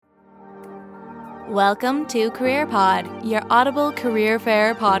Welcome to Career Pod, your Audible career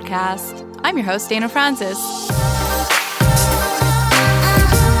fair podcast. I'm your host, Dana Francis.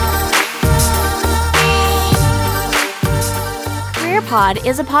 Career Pod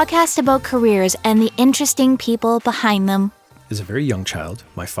is a podcast about careers and the interesting people behind them. As a very young child,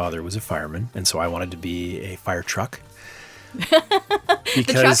 my father was a fireman, and so I wanted to be a fire truck. The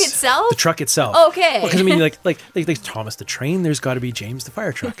truck itself? The truck itself. Okay. Because I mean, like Thomas the Train, there's got to be James the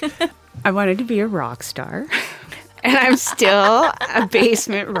fire truck. I wanted to be a rock star, and I'm still a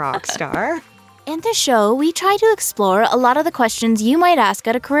basement rock star. In the show, we try to explore a lot of the questions you might ask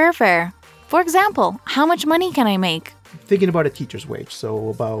at a career fair. For example, how much money can I make? Thinking about a teacher's wage, so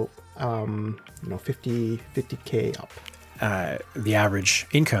about 50K up. The average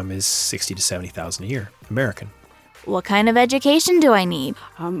income is $60,000 to $70,000 a year, American. What kind of education do I need?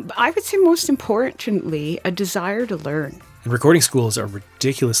 I would say most importantly, a desire to learn. And recording schools are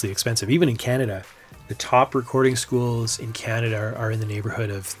ridiculously expensive. Even in Canada, the top recording schools in Canada are in the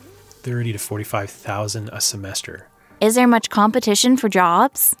neighborhood of $30,000 to $45,000 a semester. Is there much competition for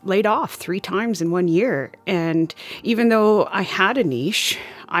jobs? Laid off 3 times in 1 year. And even though I had a niche,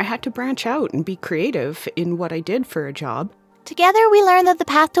 I had to branch out and be creative in what I did for a job. Together, we learned that the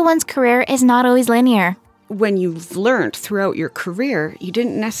path to one's career is not always linear. When you've learned throughout your career, you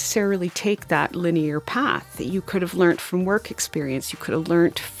didn't necessarily take that linear path. You could have learned from work experience. You could have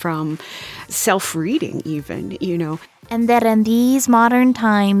learned from self-reading even, And that in these modern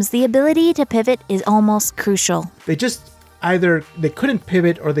times, the ability to pivot is almost crucial. They just either they couldn't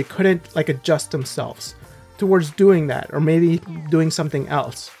pivot or they couldn't adjust themselves towards doing that or maybe doing something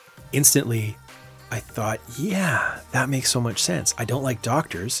else. Instantly, I thought, yeah, that makes so much sense. I don't like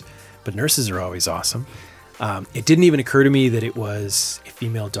doctors, but nurses are always awesome. It didn't even occur to me that it was a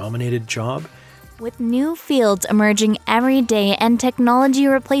female-dominated job. With new fields emerging every day and technology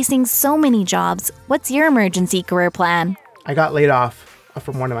replacing so many jobs, what's your emergency career plan? I got laid off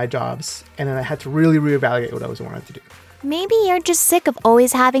from one of my jobs, and then I had to really reevaluate what I wanted to do. Maybe you're just sick of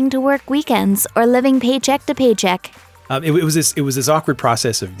always having to work weekends or living paycheck to paycheck. It was this awkward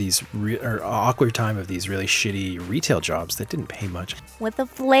process of these awkward time of these really shitty retail jobs that didn't pay much. With a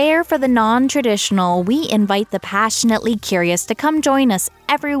flair for the non-traditional, we invite the passionately curious to come join us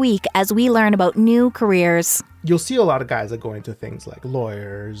every week as we learn about new careers. You'll see a lot of guys that go into things like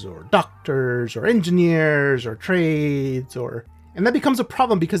lawyers or doctors or engineers or trades and that becomes a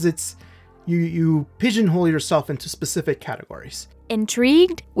problem because it's you pigeonhole yourself into specific categories.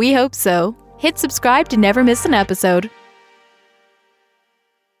 Intrigued? We hope so. Hit subscribe to never miss an episode.